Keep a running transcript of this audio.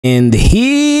And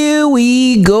here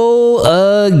we go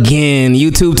again.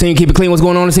 YouTube team, keep it clean. What's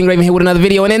going on? It's Ingraven here with another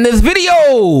video. And in this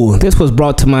video, this was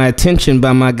brought to my attention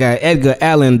by my guy Edgar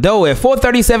Allan Doe at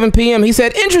 4:37 p.m. He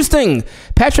said, interesting.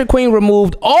 Patrick Queen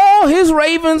removed all his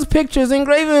Ravens pictures.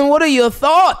 Ingraven, what are your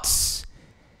thoughts?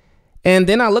 And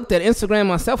then I looked at Instagram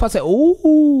myself. I said,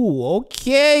 ooh,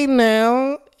 okay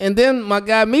now. And then my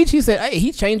guy Michi said, hey,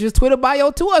 he changed his Twitter bio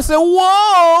too. I said,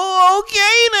 whoa,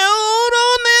 okay now, hold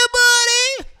on there,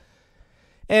 buddy.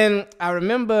 And I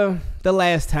remember the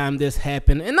last time this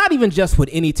happened, and not even just with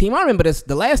any team. I remember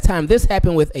the last time this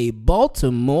happened with a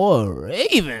Baltimore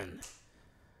Raven.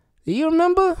 Do you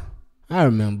remember? I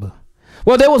remember.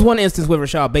 Well, there was one instance with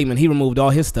Rashad Bateman. He removed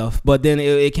all his stuff, but then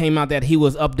it came out that he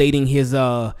was updating his,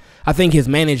 I think his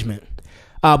management.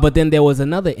 But then there was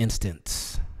another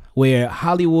instance where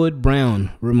Hollywood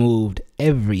Brown removed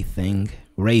everything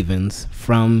Ravens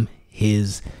from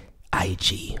his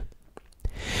IG.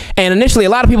 And initially, a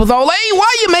lot of people thought, hey, why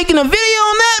are you making a video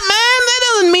on that, man? That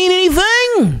doesn't mean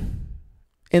anything.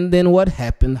 And then what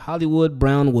happened? Hollywood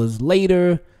Brown was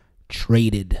later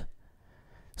traded.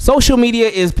 Social media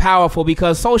is powerful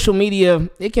because social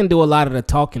media, it can do a lot of the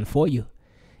talking for you.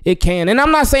 It can. And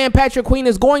I'm not saying Patrick Queen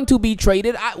is going to be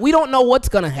traded. We don't know what's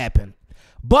going to happen.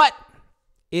 But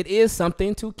it is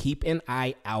something to keep an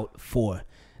eye out for.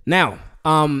 Now,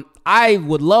 I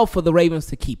would love for the Ravens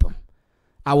to keep him.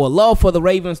 I would love for the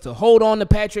Ravens to hold on to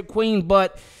Patrick Queen,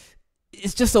 but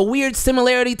it's just a weird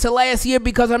similarity to last year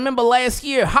because I remember last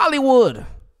year, Hollywood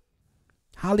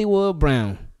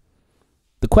Brown.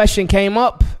 The question came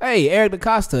up, hey, Eric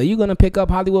DeCosta, are you going to pick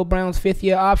up Hollywood Brown's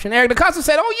fifth-year option? Eric DeCosta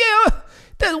said, oh,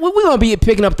 yeah, we're going to be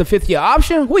picking up the fifth-year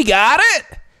option. We got it.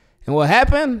 And what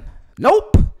happened?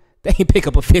 Nope. They ain't pick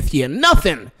up a fifth year,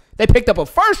 nothing. They picked up a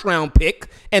first-round pick,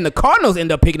 and the Cardinals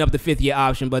ended up picking up the fifth-year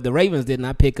option, but the Ravens did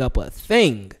not pick up a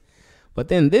thing. But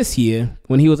then this year,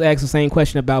 when he was asked the same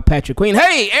question about Patrick Queen,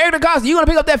 hey, Eric DeCosta, you going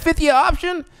to pick up that fifth-year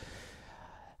option?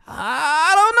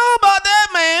 I don't know about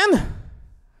that, man.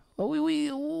 Well, we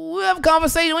have a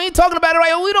conversation. We ain't talking about it right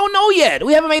now. We don't know yet.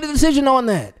 We haven't made a decision on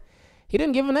that. He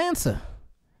didn't give an answer.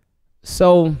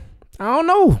 So, I don't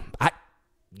know.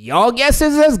 Y'all guess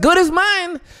is as good as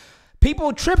mine.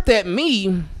 People tripped at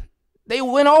me. They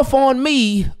went off on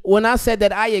me when I said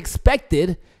that I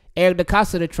expected Eric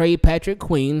DeCosta to trade Patrick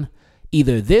Queen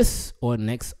either this or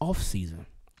next offseason.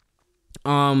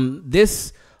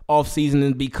 This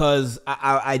offseason because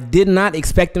I did not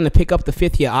expect him to pick up the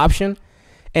fifth-year option.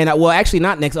 And, well, actually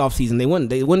not next offseason. They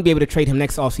wouldn't be able to trade him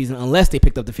next offseason unless they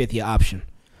picked up the fifth-year option.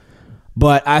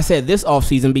 But I said this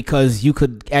offseason because you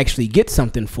could actually get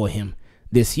something for him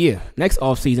this year. Next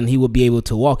offseason, he will be able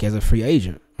to walk as a free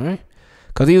agent, right?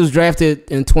 Because he was drafted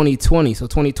in 2020. So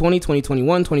 2020,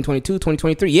 2021, 2022,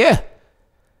 2023. Yeah.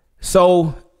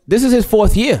 So this is his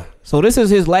fourth year. So this is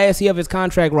his last year of his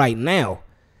contract right now.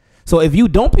 So if you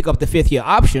don't pick up the fifth-year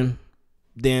option,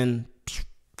 then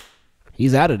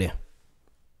he's out of there.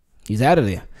 He's out of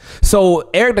there.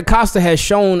 So Eric DeCosta has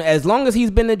shown as long as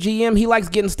he's been the GM, he likes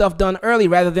getting stuff done early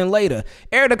rather than later.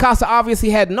 Eric DeCosta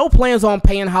obviously had no plans on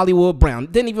paying Hollywood Brown.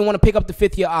 Didn't even want to pick up the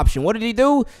fifth-year option. What did he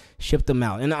do? Shipped him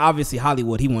out. And obviously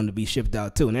Hollywood, he wanted to be shipped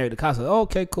out too. And Eric DeCosta,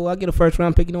 okay, cool. I'll get a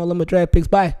first-round pick. You know, let me draft picks.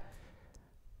 Bye.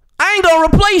 I ain't going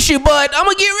to replace you, but I'm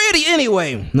going to get rid of you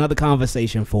anyway. Another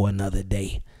conversation for another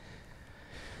day.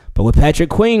 But with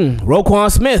Patrick Queen,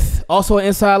 Roquan Smith, also an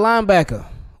inside linebacker.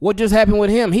 What just happened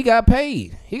with him? He got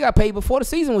paid. He got paid before the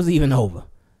season was even over.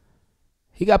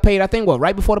 He got paid, I think, what,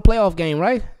 right before the playoff game,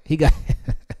 right? He got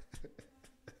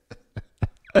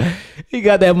he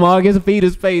got that Marcus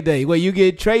Peters payday where you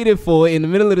get traded for in the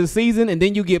middle of the season and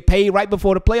then you get paid right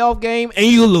before the playoff game and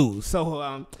you lose.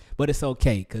 So, but it's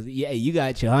okay because, yeah, you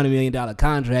got your $100 million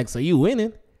contract, so you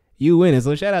winning. You winning.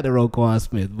 So shout out to Roquan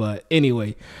Smith. But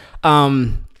anyway,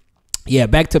 yeah,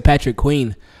 back to Patrick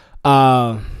Queen.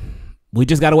 We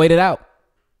just got to wait it out.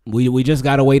 We just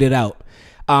got to wait it out.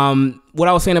 What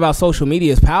I was saying about social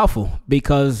media is powerful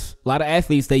because a lot of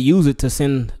athletes, they use it to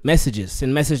send messages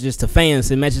to fans,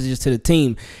 send messages to the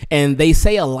team. And they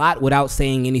say a lot without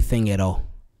saying anything at all.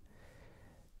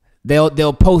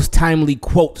 They'll post timely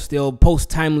quotes. They'll post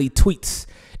timely tweets.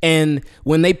 And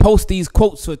when they post these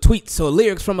quotes or tweets or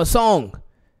lyrics from a song,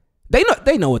 they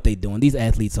know what they're doing. These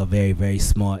athletes are very, very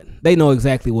smart. They know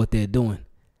exactly what they're doing.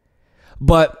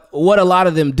 But what a lot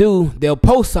of them do, they'll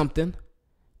post something,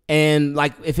 and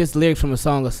like if it's lyrics from a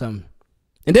song or something,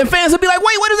 and then fans will be like,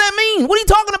 wait, what does that mean? What are you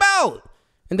talking about?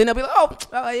 And then they'll be like, oh,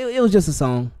 it was just a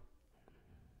song.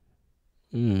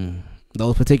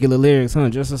 Those particular lyrics,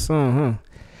 just a song,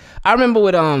 I remember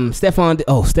with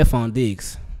Stephon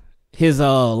Diggs, his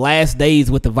last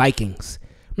days with the Vikings.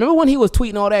 Remember when he was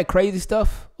tweeting all that crazy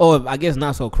stuff? Or I guess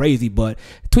not so crazy, but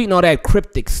tweeting all that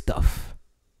cryptic stuff.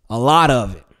 A lot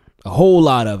of it. A whole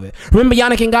lot of it. Remember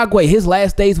Yannick Ngakoue, his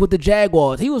last days with the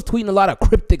Jaguars. He was tweeting a lot of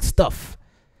cryptic stuff.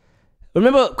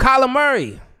 Remember Kyler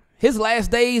Murray, his last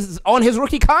days on his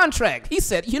rookie contract. He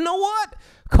said, you know what?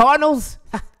 Cardinals,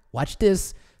 watch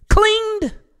this,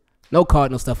 cleaned. No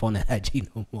Cardinal stuff on that IG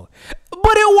no more.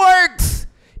 But it works.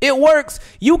 It works.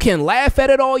 You can laugh at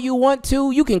it all you want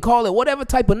to. You can call it whatever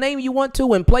type of name you want to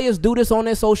when players do this on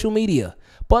their social media.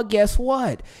 But guess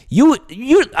what? You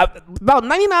about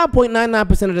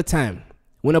 99.99% of the time,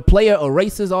 when a player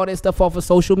erases all that stuff off of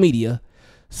social media,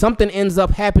 something ends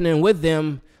up happening with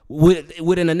them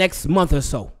within the next month or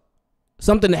so.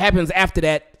 Something that happens after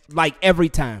that, like every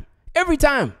time. Every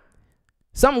time.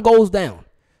 Something goes down.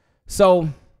 So,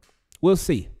 we'll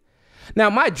see. Now,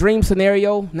 my dream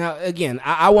scenario, now, again,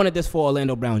 I wanted this for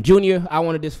Orlando Brown Jr. I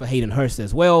wanted this for Hayden Hurst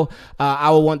as well.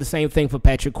 I would want the same thing for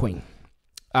Patrick Queen.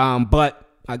 But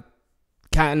I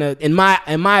kind of, in my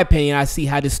opinion, I see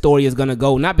how this story is going to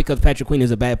go. Not because Patrick Queen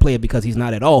is a bad player, because he's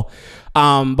not at all,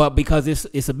 but because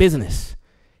it's a business.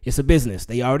 It's a business.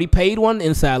 They already paid one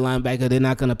inside linebacker. They're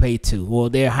not going to pay two. Well,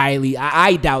 they're highly,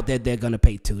 I doubt that they're going to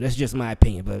pay two. That's just my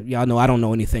opinion. But y'all know I don't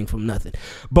know anything from nothing.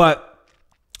 But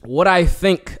what I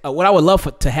think, what I would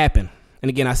love to happen, and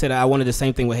again, I said I wanted the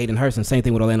same thing with Hayden Hurst and same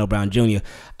thing with Orlando Brown Jr.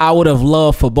 I would have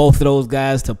loved for both of those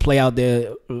guys to play out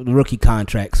their rookie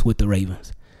contracts with the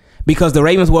Ravens, because the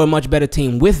Ravens were a much better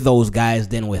team with those guys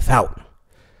than without.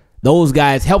 Those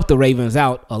guys helped the Ravens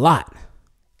out a lot,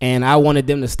 and I wanted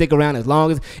them to stick around as long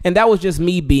as, and that was just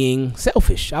me being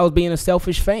selfish. I was being a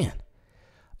selfish fan.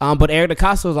 But Eric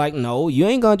DeCosta was like, no, you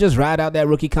ain't going to just ride out that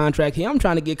rookie contract here. I'm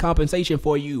trying to get compensation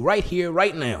for you right here,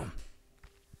 right now.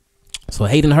 So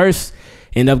Hayden Hurst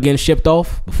ended up getting shipped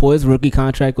off before his rookie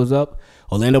contract was up.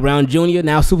 Orlando Brown Jr.,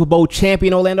 now Super Bowl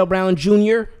champion Orlando Brown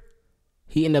Jr.,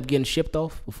 he ended up getting shipped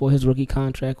off before his rookie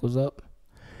contract was up.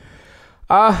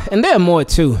 And there are more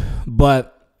too.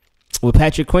 But with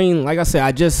Patrick Queen, like I said,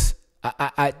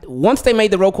 I once they made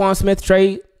the Roquan Smith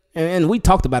trade, and we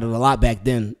talked about it a lot back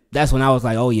then, that's when I was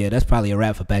like, oh, yeah, that's probably a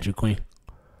wrap for Patrick Queen.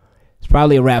 It's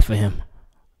probably a wrap for him.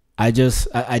 I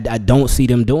don't see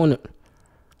them doing it.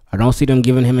 I don't see them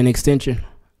giving him an extension.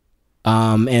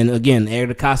 And, again,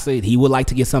 Eric DeCosta, he would like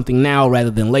to get something now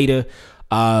rather than later.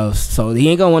 So he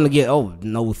ain't going to want to get,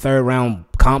 no third-round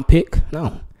comp pick.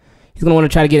 No. He's going to want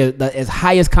to try to get as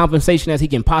highest compensation as he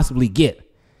can possibly get.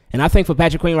 And I think for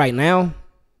Patrick Queen right now,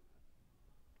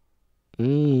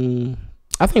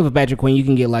 I think for Patrick Queen, you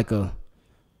can get like a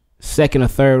second or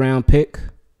third round pick,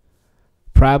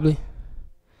 probably.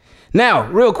 Now,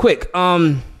 real quick,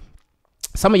 some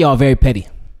of y'all are very petty,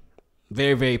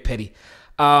 very, very petty.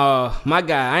 My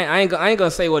guy, I ain't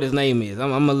gonna say what his name is. I'm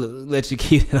gonna let you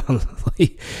keep it on.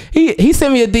 He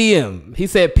sent me a DM. He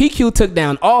said PQ took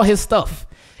down all his stuff.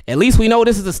 At least we know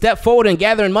this is a step forward in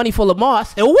gathering money for Lamar.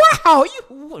 And wow,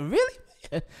 you really?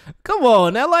 Come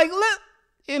on now,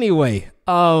 anyway.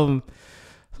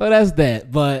 So that's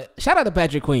that. But shout out to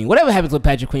Patrick Queen. Whatever happens with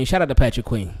Patrick Queen, shout out to Patrick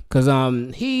Queen. Because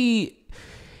he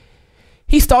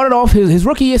started off, his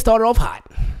rookie year started off hot.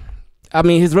 I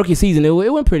mean, his rookie season, it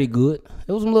went pretty good.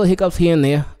 There was some little hiccups here and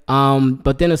there.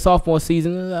 But then the sophomore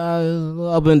season,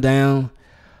 up and down.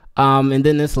 And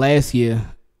then this last year,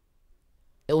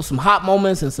 it was some hot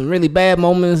moments and some really bad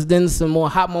moments, then some more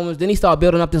hot moments. Then he started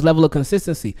building up this level of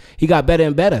consistency. He got better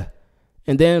and better.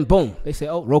 And then, boom, they said,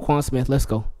 oh, Roquan Smith, let's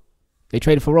go. They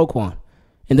traded for Roquan.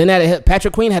 And then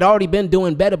Patrick Queen had already been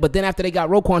doing better, but then after they got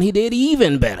Roquan, he did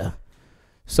even better.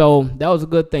 So that was a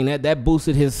good thing. That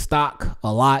boosted his stock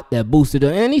a lot. That boosted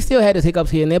him. And he still had his hiccups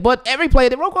here and there, but every player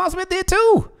that Roquan Smith did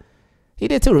too. He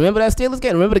did too. Remember that Steelers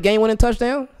game? Remember the game-winning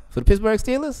touchdown for the Pittsburgh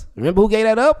Steelers? Remember who gave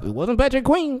that up? It wasn't Patrick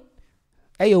Queen.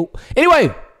 Ayo.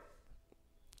 Anyway,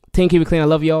 Team Keep It Clean, I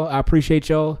love y'all. I appreciate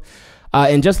y'all.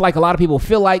 And just like a lot of people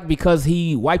feel like because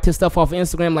he wiped his stuff off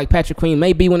Instagram like Patrick Queen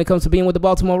may be when it comes to being with the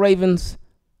Baltimore Ravens,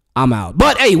 I'm out.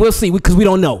 But, hey, we'll see because we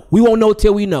don't know. We won't know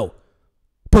till we know.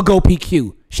 But go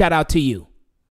PQ. Shout out to you.